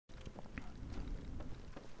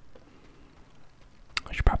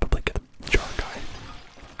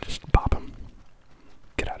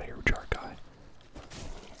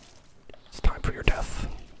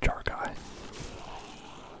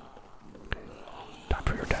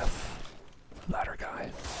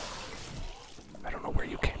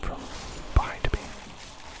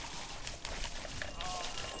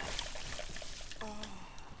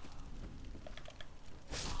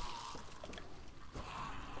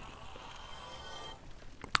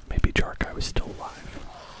sure our guy was still alive.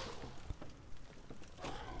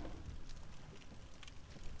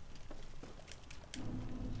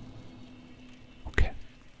 Okay.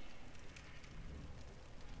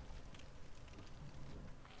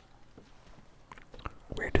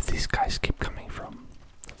 Where do these guys keep coming from?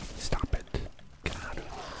 Stop it. Get out of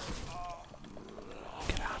here.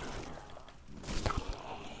 Get out of here. Stop.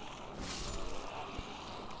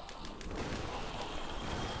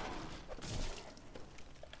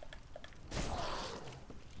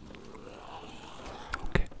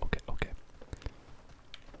 Okay, okay, okay.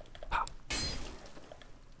 Ha.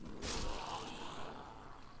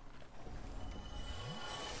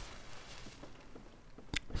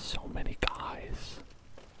 So many guys.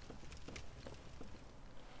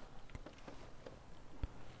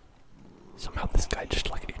 Somehow this guy just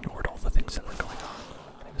like ignored all the things that were going on.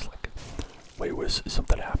 He was like, wait, was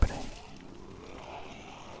something happening?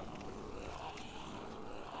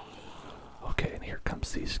 Okay, and here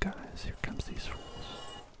comes these guys. Here comes these fools.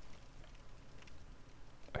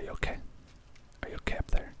 Are you okay? Are you okay up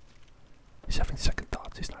there? He's having second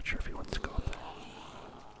thoughts. He's not sure if he wants to go up there.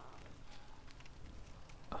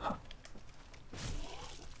 Uh-huh.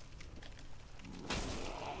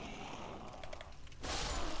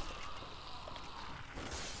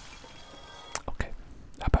 Okay.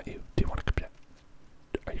 How about you? Do you want to come down?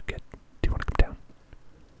 Are you good? Do you want to come down?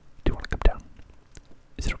 Do you want to come down?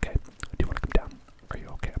 Is it okay? Do you want to come down? Are you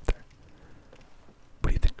okay up there? What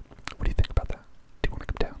do you think? What do you think about that? Do you want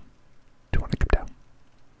to come down? Do you want to come down?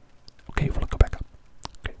 Okay, you want to go back up.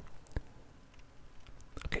 Okay.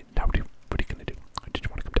 Okay, now what are you gonna do? Did you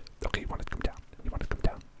want to come down? Okay, you want to come down. You want to come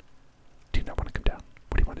down? Do you not want to come down?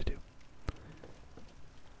 What do you want to do?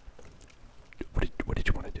 What did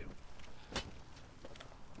you want to do?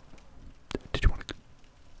 Did you want to?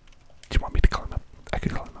 Do you want me to call him up? I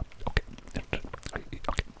could call him up. Okay.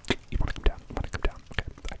 Okay. You want to come down? You want to come down? Okay.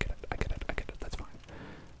 I get it. I get it. I get it. That's fine.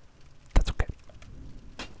 That's okay.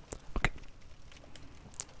 Okay.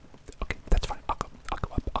 Okay. That's fine. I'll go. I'll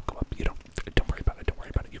go up. I'll go up. You don't worry about it. Don't worry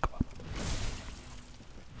about it. You go up.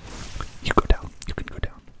 You go down. You can go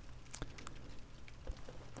down.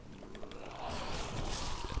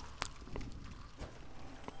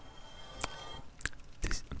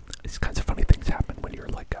 These kinds of funny things happen when you're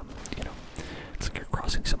like, you know, it's like you're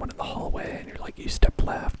crossing someone in the hallway and you're like, you step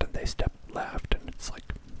left and they step left and it's like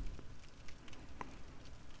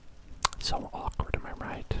so awkward, am I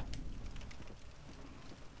right?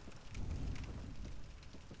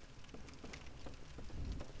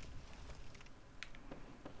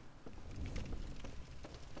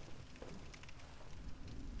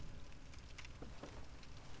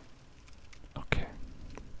 Okay.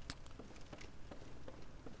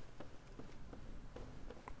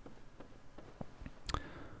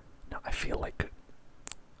 Now I feel like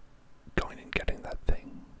going and getting that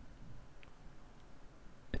thing.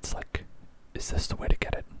 It's like, is this the way to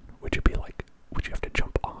get it? Would you be like, would you have to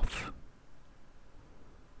jump off?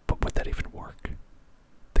 But would that even work?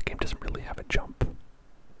 The game doesn't really have a jump. It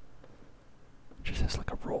just has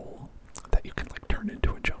like a roll that you can like turn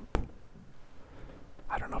into a jump.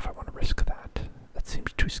 I don't know if I want to risk that. That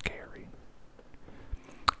seems too scary.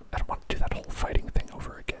 I don't want to do that whole fighting thing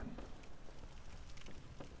over again.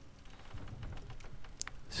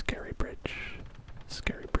 Scary bridge.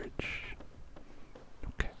 Scary bridge.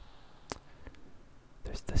 Okay.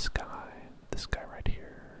 There's this guy right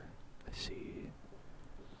here. I see.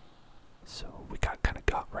 So we kind of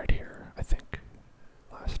got right here, I think,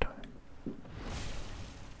 last time.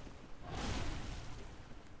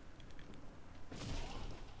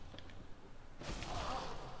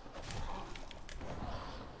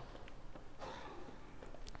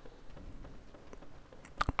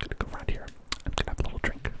 I'm gonna go around here. I'm gonna have a little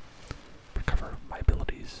drink. Recover my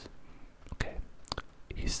abilities. Okay.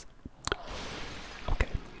 He's okay.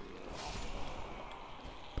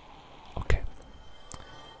 Okay.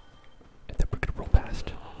 And then we're gonna roll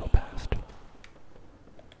past. Roll past.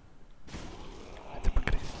 And then we're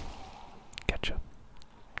gonna getcha.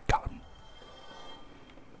 Got him.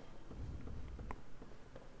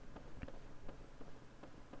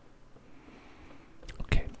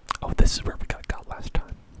 Okay. Oh, this is where we got last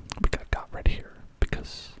time. We got right here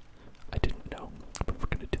because I didn't know what we're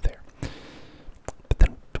gonna do there. But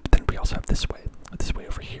then we also have this way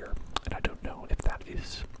over here, and I don't know if that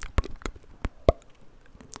is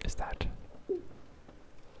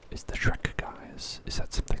the Shrek guys. Is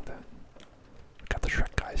that something that we got the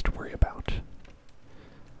Shrek guys to worry about?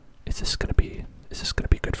 Is this gonna be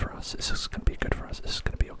good for us? Is this gonna be good for us? Is this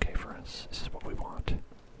gonna be okay for us? Is this what we want?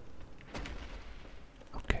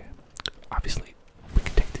 Okay. Obviously, we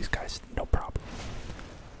can take these guys, no problem.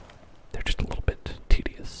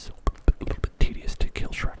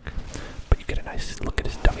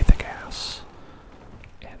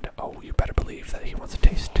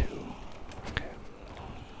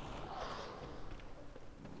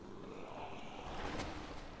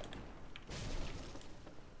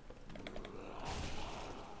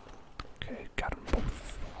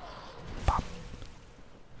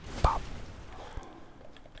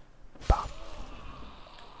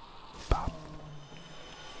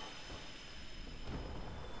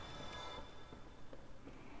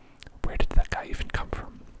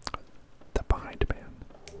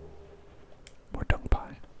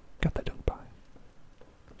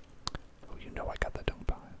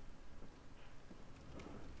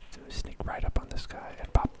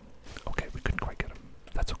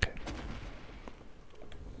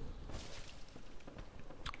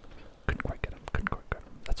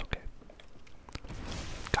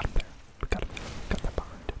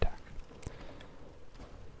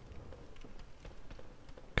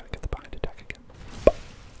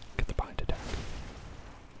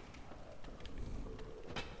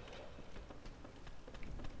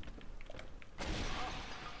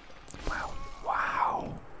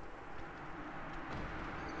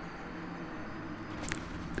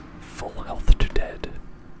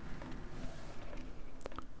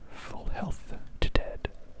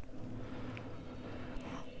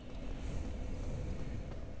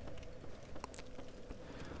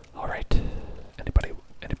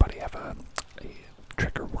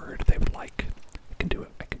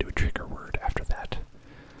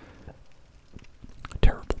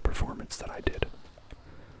 I did.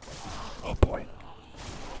 Oh boy.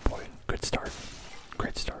 Oh boy. Good start.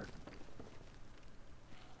 Great start.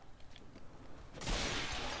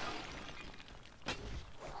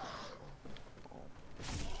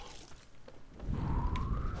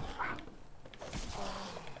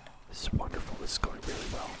 This is wonderful. This is going really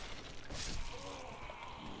well.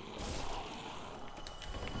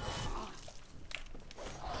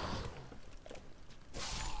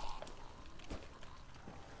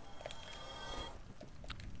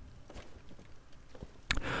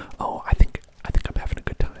 Oh, I think I'm having a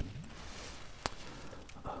good time.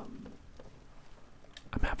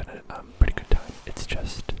 I'm having a pretty good time. It's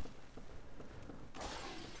just,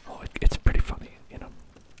 oh, it's pretty funny, you know.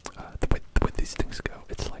 The way these things go,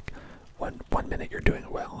 it's like one minute you're doing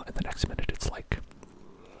well, and the next minute it's like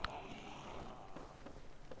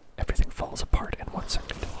everything falls apart in 1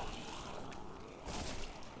 second.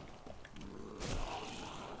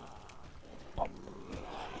 Oh.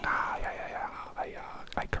 Ah, yeah.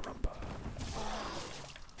 Ay caramba.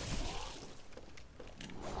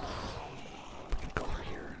 We can go over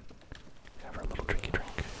here. Have our little drinky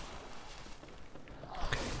drink.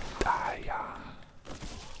 Okay. Ah, yeah.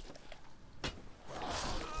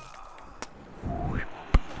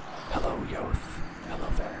 Hello, Yoth. Hello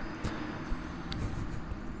there.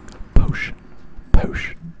 Potion.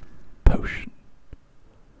 Potion. Potion.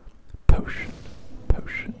 Potion.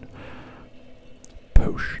 Potion.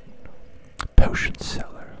 Potion. Potion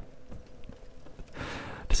seller.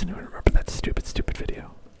 Does anyone remember that stupid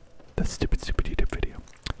video? That stupid YouTube video.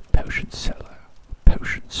 Potion seller.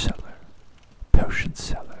 Potion seller. Potion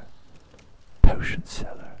seller. Potion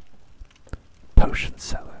seller. Potion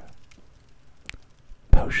seller.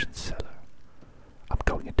 Potion seller. I'm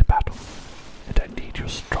going into battle, and I need your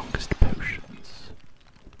strongest potions.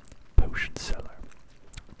 Potion seller.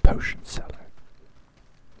 Potion seller.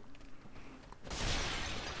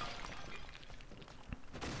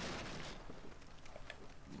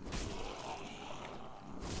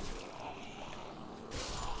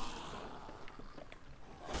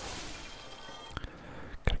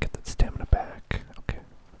 Gotta get that stamina back. Okay.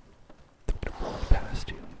 Then we're gonna roll past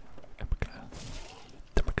you. And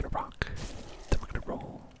then we're gonna rock. Then we're gonna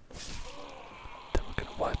roll. Then we're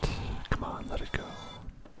gonna what? Come on, let it go.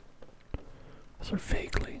 Those are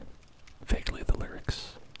vaguely the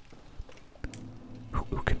lyrics.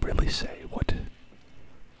 Who can really say what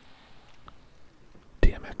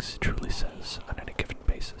DMX truly says on any given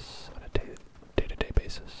basis, on a day-to-day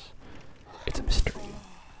basis? It's a mystery.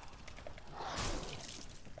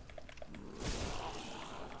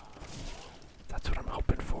 That's what I'm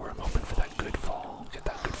hoping for. I'm hoping for that good fall. Get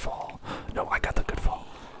that good fall. No, I got the good fall.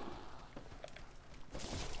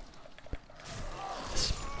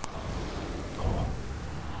 Oh,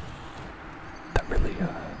 that really,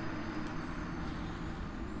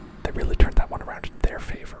 they really turned that one around in their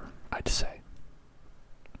favor, I'd say.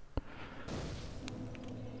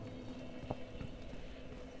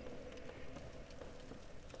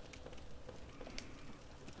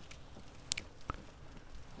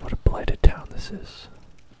 What a blighted town this is.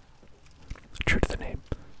 True to the name.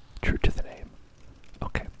 True to the name.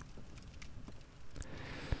 Okay.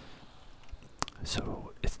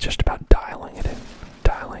 So it's just about dialing it in.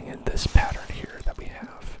 Dialing in this pattern here that we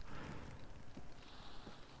have.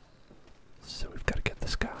 So we've got to get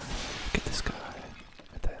this guy.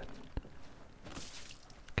 And then...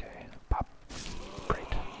 Okay, pop. Great.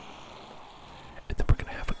 And then we're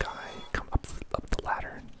going to have a guy come up the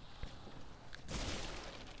ladder.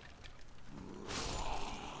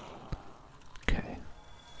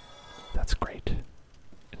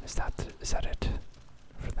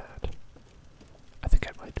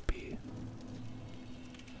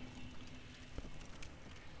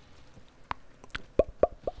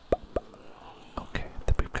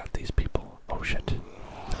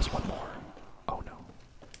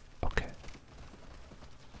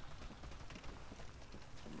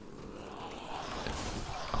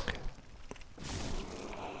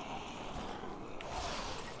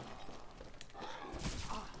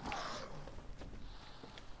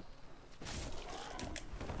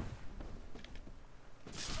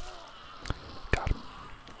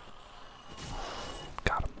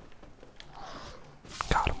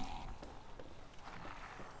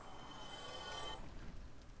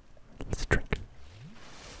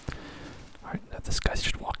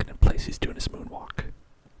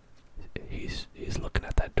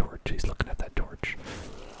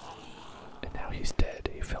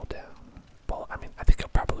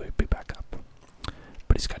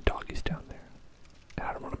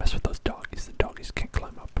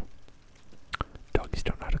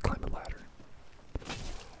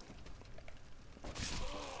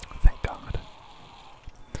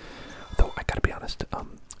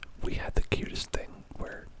 we had the cutest thing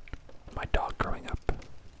where my dog growing up,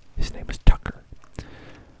 his name was Tucker.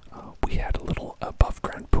 We had a little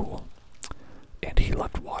above-ground pool, and he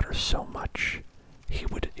loved water so much. He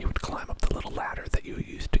would climb up the little ladder that you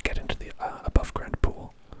used to get into the above-ground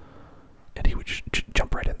pool, and he would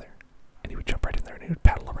jump right in there. And he would jump right in there, and he would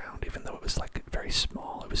paddle around, even though it was like very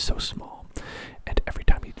small. It was so small, and every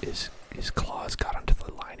time his claws got onto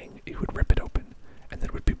the lining, he would rip it open, and then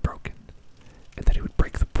it would be broken, and then he would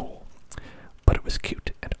break the pool. But it was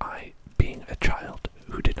cute, and I, being a child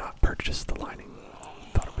who did not purchase the lining,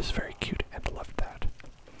 thought it was very cute and loved that.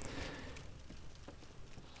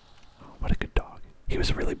 Oh, what a good dog. He was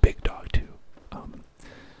a really big dog too.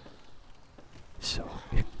 So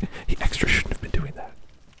he extra shouldn't have been doing that.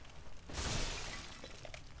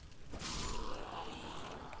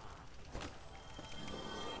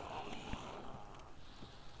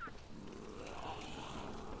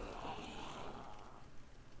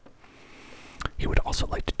 He would also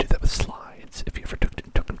like to do that with slides. If you ever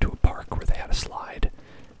took him to a park where they had a slide,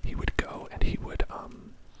 he would go and he would,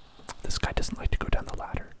 this guy doesn't like to go down the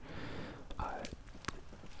ladder.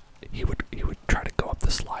 He would try to go up the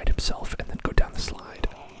slide himself and then go down the slide.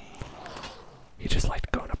 He just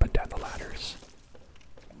liked going up and down the ladders.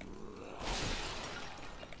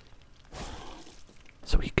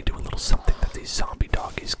 So he can do a little something that these zombie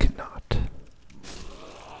doggies cannot.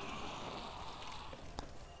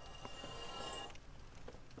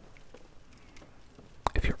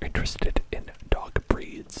 If you're interested in dog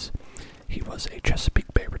breeds, he was a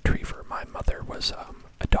Chesapeake Bay Retriever. My mother was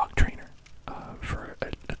a dog trainer for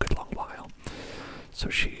a good long while. So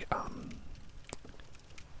she,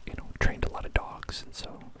 trained a lot of dogs. And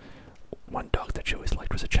so one dog that she always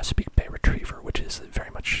liked was a Chesapeake Bay Retriever, which is very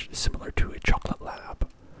much similar to a chocolate lab.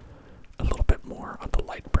 A little bit more on the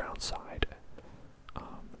light brown side.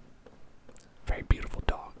 Very beautiful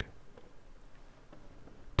dog.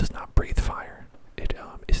 Does not breathe fire. It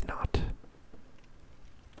is not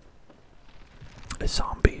a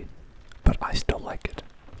zombie, but I still like it.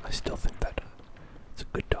 I still think that it's a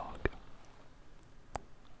good dog.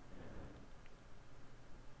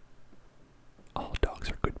 All dogs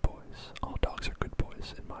are good boys. All dogs are good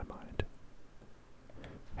boys in my mind.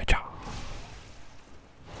 Hacha!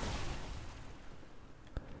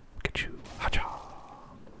 Get you. Hacha!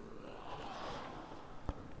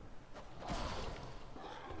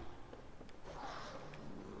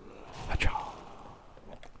 Hacha!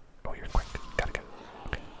 Oh, you're quick. Gotta go.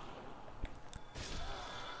 Okay.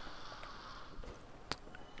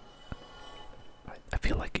 I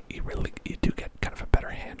feel like you do get kind of a better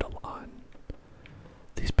handle on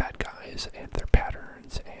these bad guys and their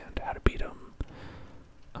patterns and how to beat them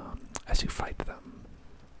as you fight them.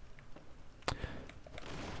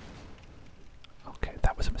 Okay,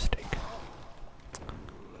 that was a mistake.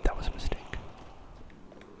 That was a mistake.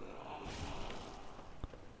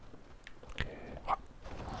 Okay. Wow.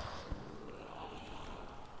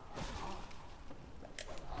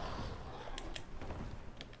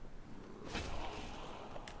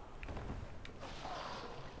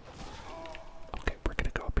 Okay, we're gonna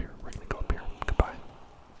go up here. We're gonna go up here. Goodbye.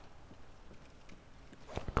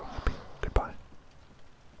 We're going up here. Goodbye.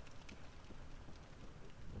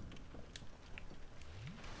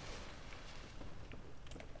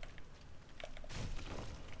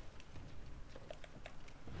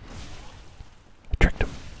 I tricked him.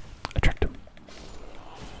 I tricked him.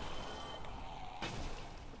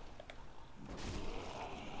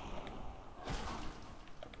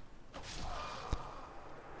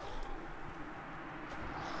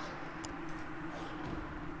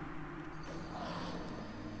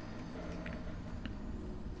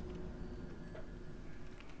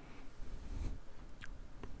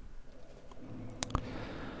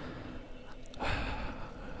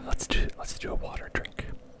 Let's do a water drink.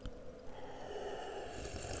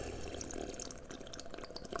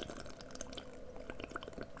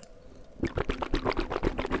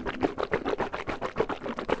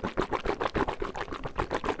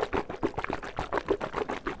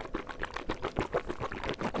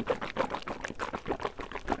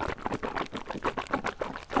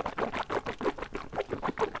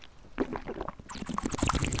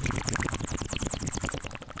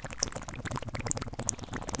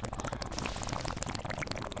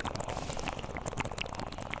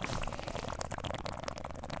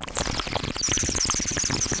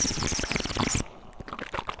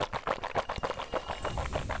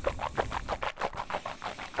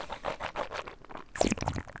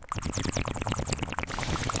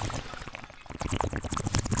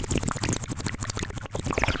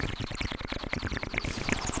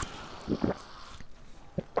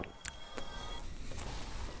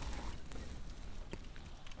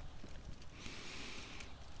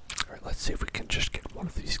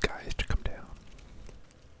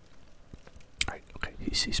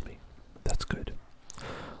 He sees me. That's good.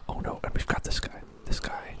 Oh no, and we've got this guy. This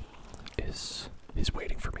guy he's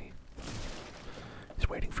waiting for me. He's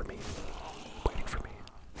waiting for me. Waiting for me.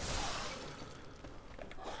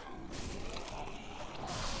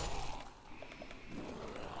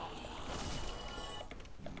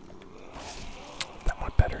 That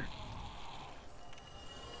went better.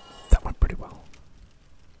 That went pretty well.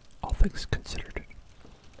 All things considered.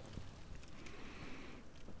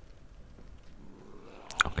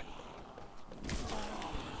 Okay.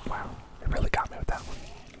 Wow, it really got me with that one.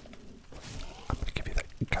 I'm gonna give you that.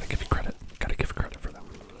 Gotta give you credit. Gotta give you credit for that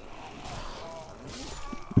one.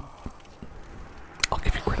 I'll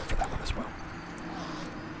give you credit for that one as well.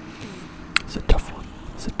 It's a tough one.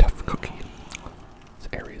 It's a tough cookie. This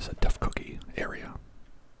area is a tough cookie area.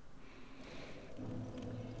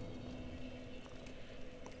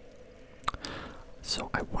 So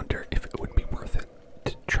I wonder if it would be worth it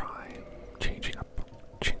to try changing it up.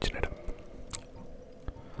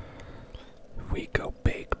 If we go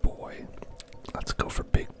big boy, let's go for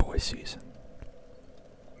big boy season.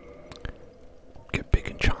 Get big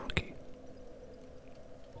and chunky.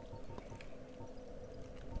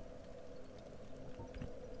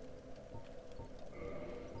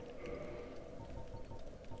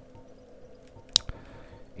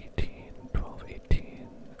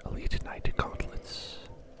 Elite Knight gauntlets.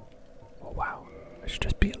 Oh wow, I should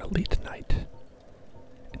just be an Elite Knight.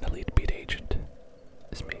 An Elite Beat Agent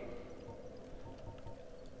is me.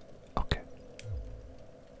 Okay.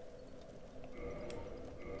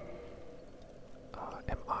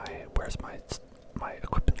 Am I? Where's my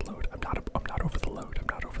equipment load? I'm not over the load. I'm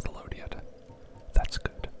not over the load yet. That's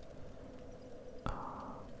good. I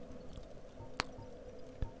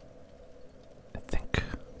think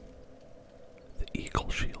the Eagle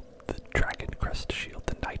Shield, the Dragon Crest Shield,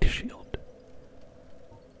 the Knight Shield.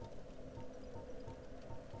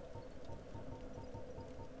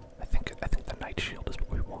 I think the Knight Shield is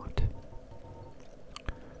what we want.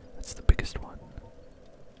 That's the biggest one.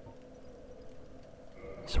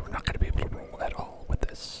 So we're not going to be able to roll at all with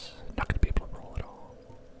this. Not going to be able to roll at all.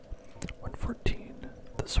 114,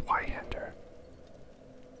 the Zweihander.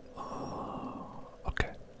 Oh,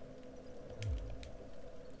 okay.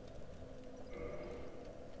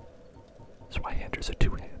 Zweihander's a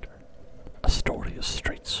two-hander. Astoria's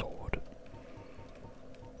straight sword.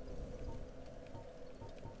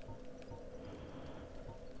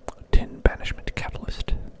 Tin Banishment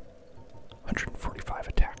Catalyst. 145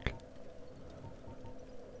 attack.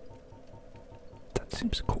 That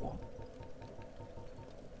seems cool.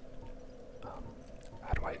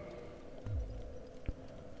 How do I...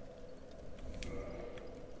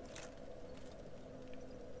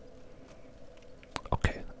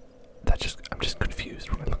 Okay, I'm just confused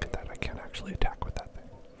when I look at that. I can't actually attack with that thing.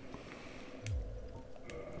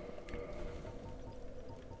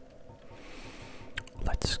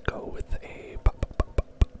 Let's go with a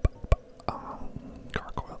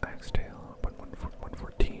gargoyle axe tail.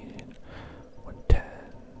 114, 110,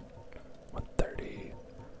 130.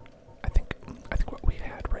 I think what we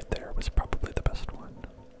had right there was probably the best one.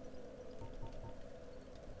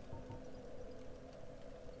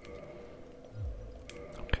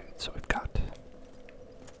 Okay, so we've got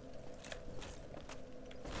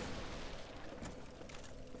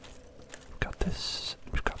this.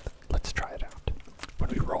 Let's try it out. When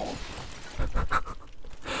we roll,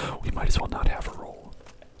 we might as well not have a roll.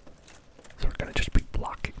 So we're gonna just be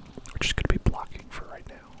blocking. We're just gonna be blocking for right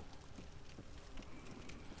now.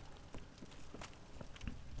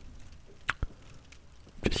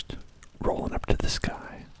 Just rolling up to this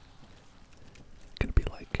guy. Gonna be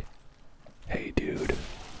like, hey dude,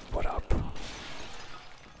 what up?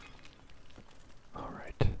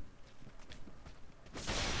 Alright.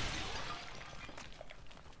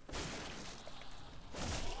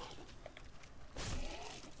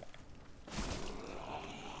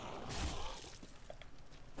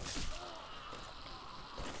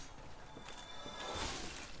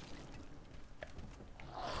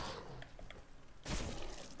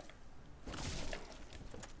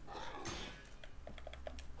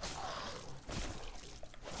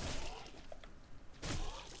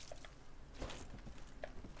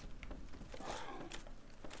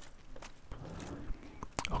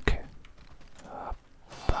 Okay.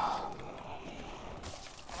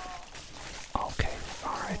 Okay.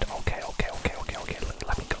 Alright. Okay.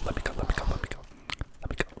 Let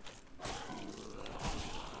me go.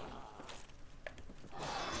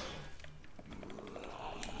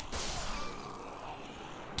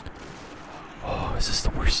 Oh, is this the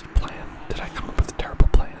worst plan? Did I come up with a terrible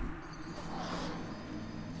plan?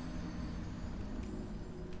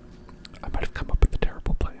 I might have come up with a terrible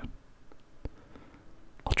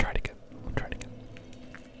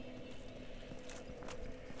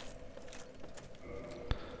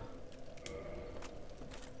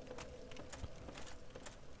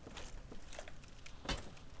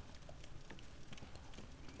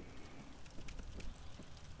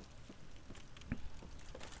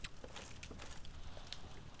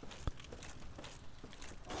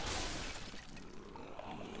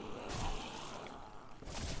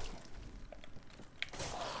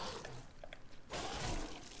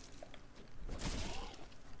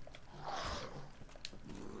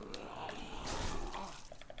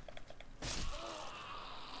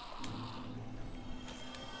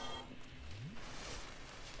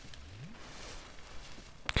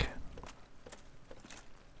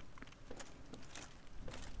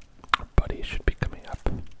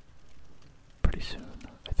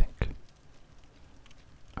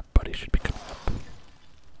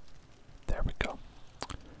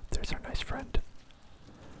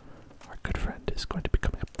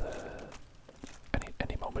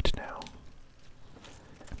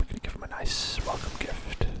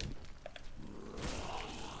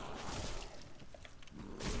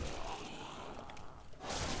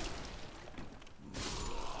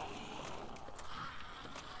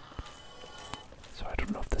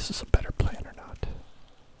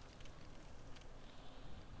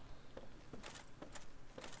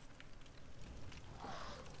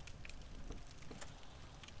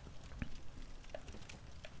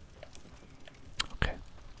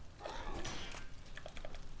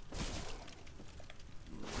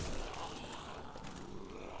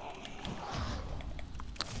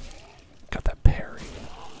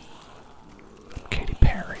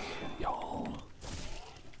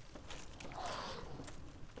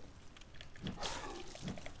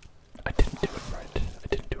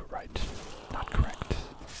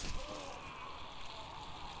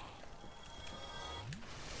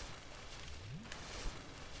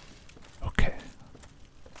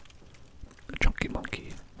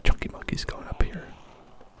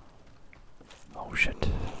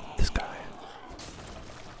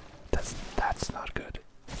That's not good.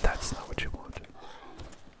 That's not what you want.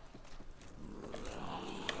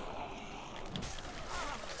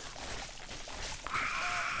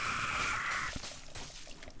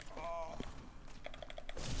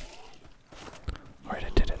 Alright, I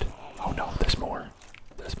did it. Oh no, there's more.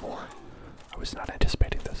 There's more. I was not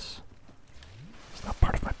anticipating this. It's not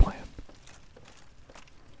part of my plan.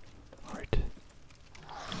 Alright.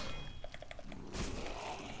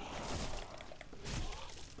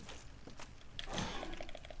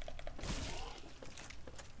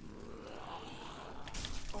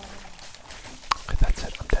 Okay, that's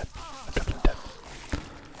it. I'm dead. I'm definitely dead.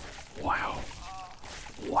 Wow.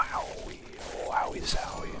 Wowie. Wowie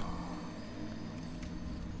zowie.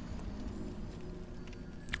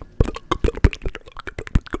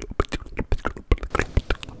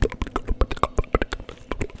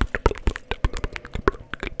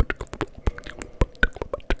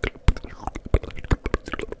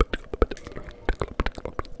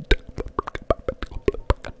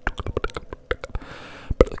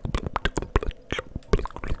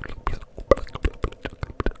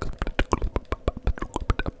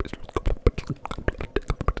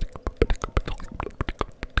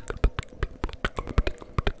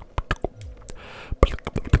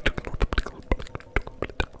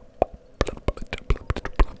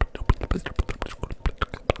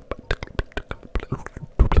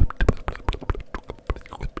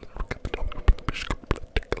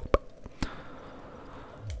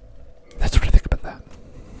 That's what I think about that.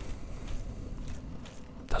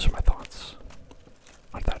 Those are my thoughts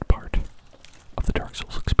on that part of the Dark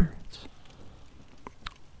Souls experience.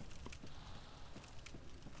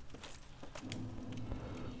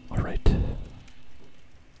 Alright.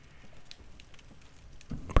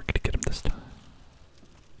 We're gonna get him this time.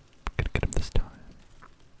 We're gonna get him this time.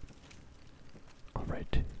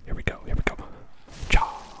 Alright, here we go, here we go. Cha!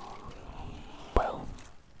 Well.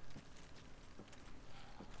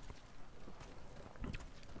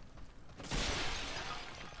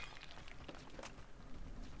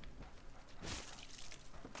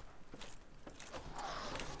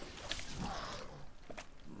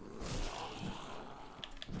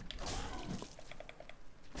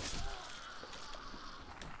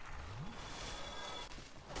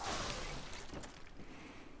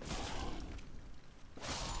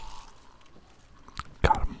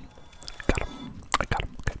 Got him. Got him. I got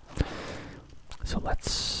him. Okay. So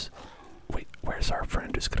let's... Wait, where's our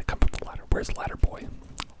friend who's gonna come up the ladder? Where's Ladder Boy?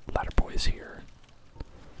 Ladder Boy is here.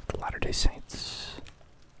 The Latter-day Saints.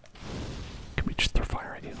 Can we just throw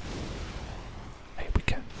fire at you? Hey, we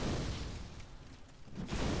can.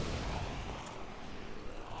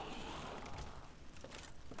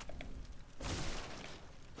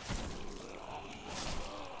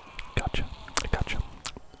 Gotcha. I gotcha.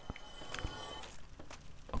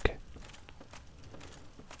 Okay.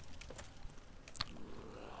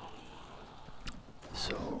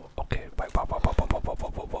 So, okay. Whoa, whoa, whoa, whoa, whoa, whoa, whoa,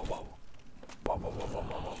 whoa, whoa, whoa. Whoa, whoa, whoa, whoa,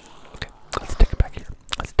 whoa, whoa. Okay, let's take it back here.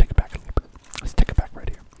 Let's take it back a little bit. Let's take it back right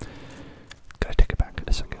here. Gotta take it back in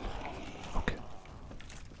a second. Okay.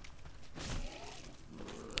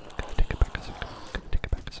 Gotta take it back a second. Gotta take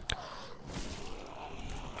it back a second.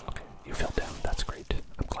 Okay, you fell down. That's great.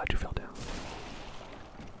 I'm glad you fell down.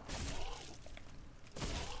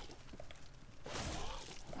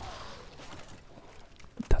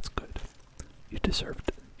 That's good. You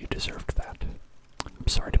deserved that. I'm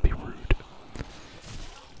sorry to be rude,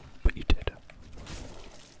 but you did.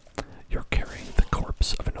 You're carrying the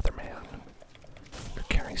corpse of another man. You're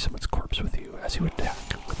carrying someone's corpse with you as you attack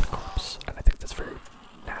with the corpse, and I think that's very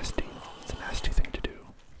nasty. It's a nasty thing to do.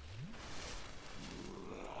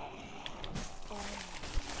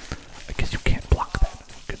 I guess you can't block that.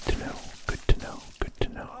 Good to know. Good to know. Good to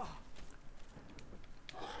know.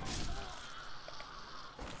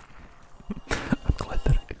 I'm glad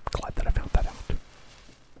that I found that out.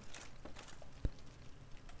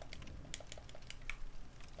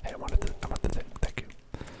 Hey, I wanted the thing. Thank you.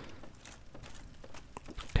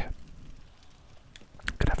 Okay.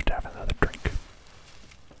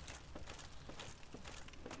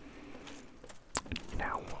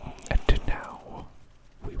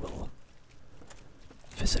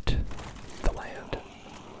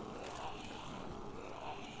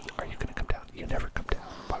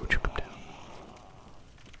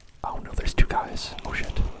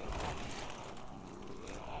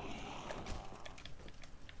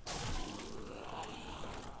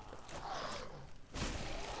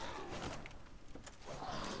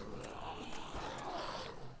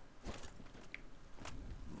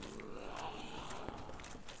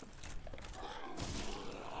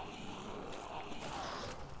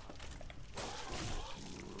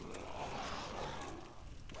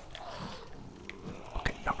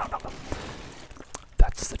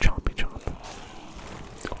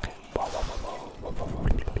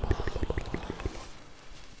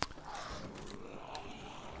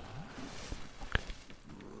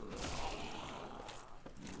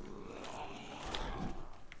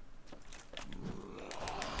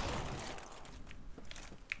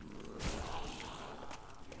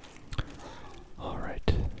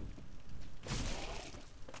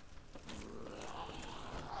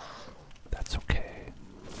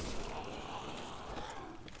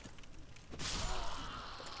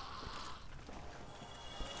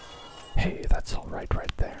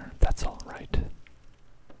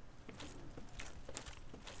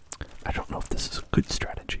 I don't know if this is a good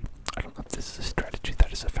strategy. I don't know if this is a strategy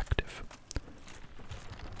that is effective.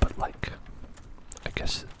 But like, I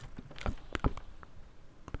guess I'm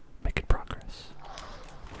making progress.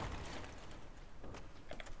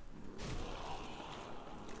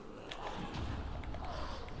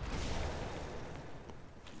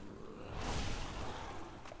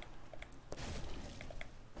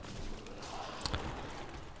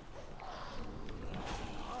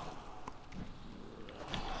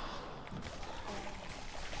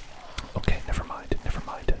 Okay, never mind.